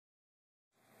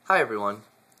Hi everyone.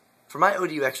 For my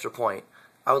ODU Extra Point,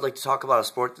 I would like to talk about a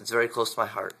sport that's very close to my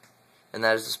heart, and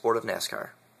that is the sport of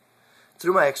NASCAR.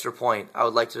 Through my Extra Point, I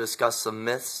would like to discuss some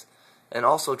myths and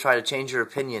also try to change your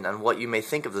opinion on what you may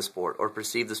think of the sport or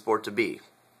perceive the sport to be.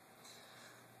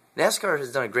 NASCAR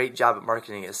has done a great job at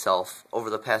marketing itself over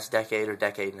the past decade or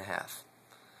decade and a half.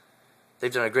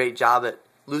 They've done a great job at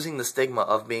losing the stigma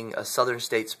of being a southern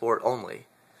state sport only,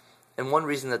 and one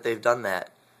reason that they've done that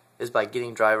is by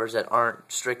getting drivers that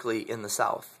aren't strictly in the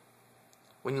South.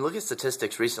 When you look at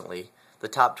statistics recently, the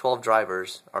top 12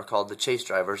 drivers are called the chase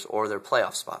drivers or their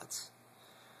playoff spots.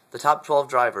 The top 12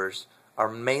 drivers are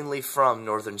mainly from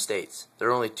northern states. There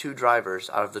are only 2 drivers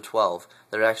out of the 12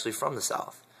 that are actually from the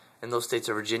South, and those states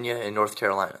are Virginia and North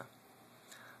Carolina.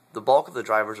 The bulk of the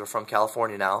drivers are from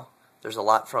California now. There's a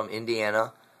lot from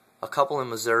Indiana, a couple in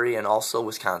Missouri, and also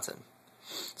Wisconsin.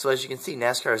 So as you can see,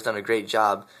 NASCAR has done a great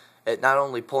job at not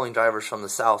only pulling drivers from the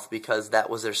South because that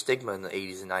was their stigma in the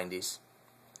 80s and 90s,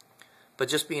 but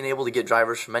just being able to get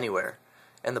drivers from anywhere.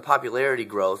 And the popularity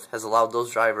growth has allowed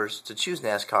those drivers to choose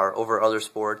NASCAR over other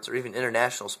sports or even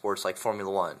international sports like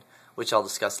Formula One, which I'll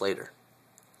discuss later.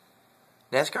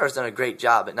 NASCAR has done a great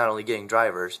job at not only getting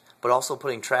drivers, but also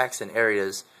putting tracks in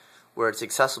areas where it's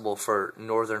accessible for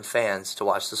northern fans to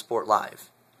watch the sport live.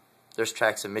 There's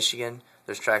tracks in Michigan,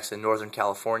 there's tracks in Northern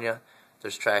California,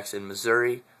 there's tracks in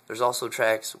Missouri, there's also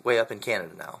tracks way up in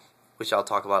Canada now, which I'll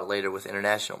talk about later with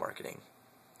international marketing.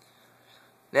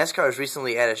 NASCAR has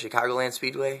recently added Chicagoland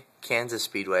Speedway, Kansas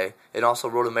Speedway, and also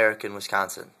Road America in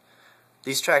Wisconsin.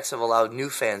 These tracks have allowed new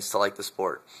fans to like the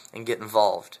sport and get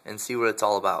involved and see what it's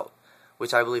all about,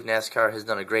 which I believe NASCAR has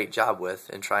done a great job with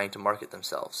in trying to market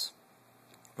themselves.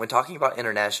 When talking about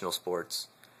international sports,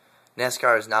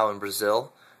 NASCAR is now in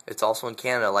Brazil. It's also in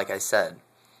Canada, like I said.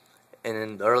 And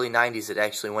in the early 90s, it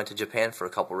actually went to Japan for a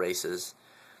couple races.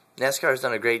 NASCAR has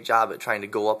done a great job at trying to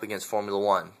go up against Formula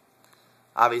One.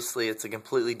 Obviously, it's a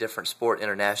completely different sport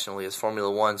internationally, as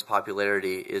Formula One's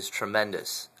popularity is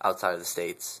tremendous outside of the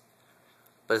States.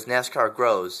 But as NASCAR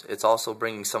grows, it's also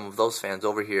bringing some of those fans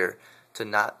over here to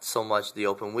not so much the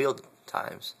open wheel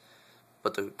times,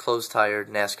 but the closed-tired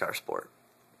NASCAR sport.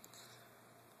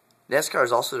 NASCAR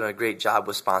has also done a great job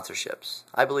with sponsorships.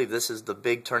 I believe this is the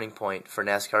big turning point for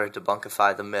NASCAR to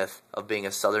debunkify the myth of being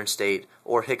a southern state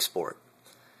or hick sport.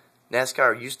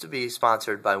 NASCAR used to be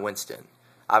sponsored by Winston.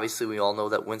 Obviously, we all know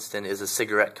that Winston is a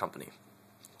cigarette company.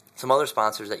 Some other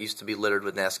sponsors that used to be littered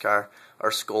with NASCAR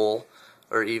are Skoal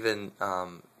or even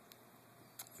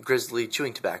Grizzly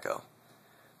chewing tobacco.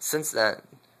 Since then,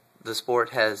 the sport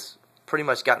has pretty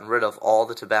much gotten rid of all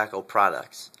the tobacco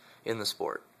products in the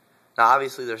sport. Now,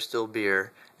 obviously, there's still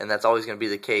beer, and that's always going to be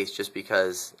the case just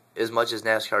because as much as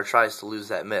NASCAR tries to lose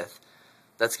that myth,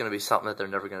 that's going to be something that they're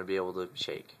never going to be able to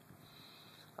shake.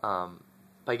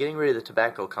 By getting rid of the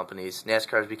tobacco companies,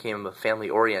 NASCAR has become a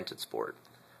family-oriented sport.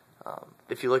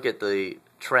 If you look at the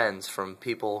trends from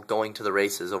people going to the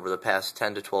races over the past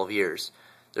 10 to 12 years,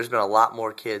 there's been a lot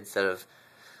more kids that have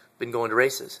been going to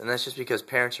races, and that's just because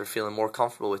parents are feeling more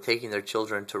comfortable with taking their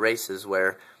children to races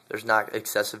where there's not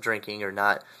excessive drinking or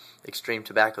not extreme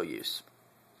tobacco use.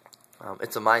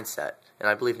 It's a mindset, and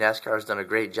I believe NASCAR has done a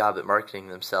great job at marketing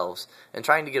themselves and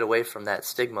trying to get away from that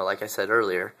stigma, like I said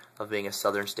earlier, of being a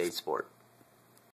southern state sport.